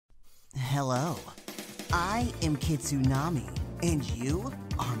Hello. I am Kitsunami, and you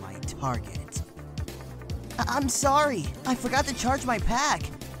are my target. I'm sorry, I forgot to charge my pack.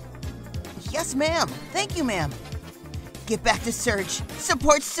 Yes, ma'am. Thank you, ma'am. Get back to Surge.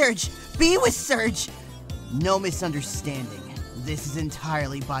 Support Surge. Be with Surge. No misunderstanding. This is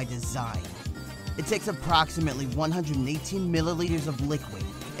entirely by design. It takes approximately 118 milliliters of liquid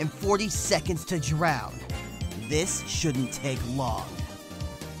and 40 seconds to drown. This shouldn't take long.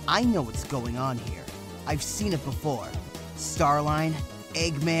 I know what's going on here. I've seen it before. Starline,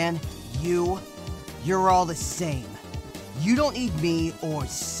 Eggman, you're all the same. You don't need me or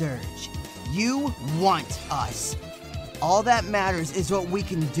Surge. You want us. All that matters is what we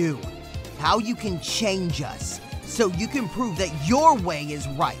can do. How you can change us, so you can prove that your way is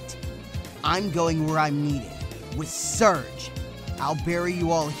right. I'm going where I'm needed, with Surge. I'll bury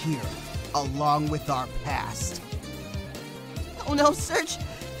you all here, along with our past. Oh no, Surge!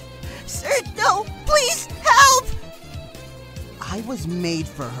 Surge, no! Please, help! I was made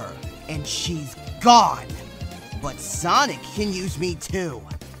for her, and she's gone. But Sonic can use me too.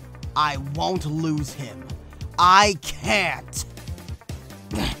 I won't lose him. I can't.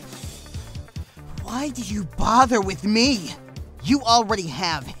 Why did you bother with me? You already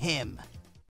have him.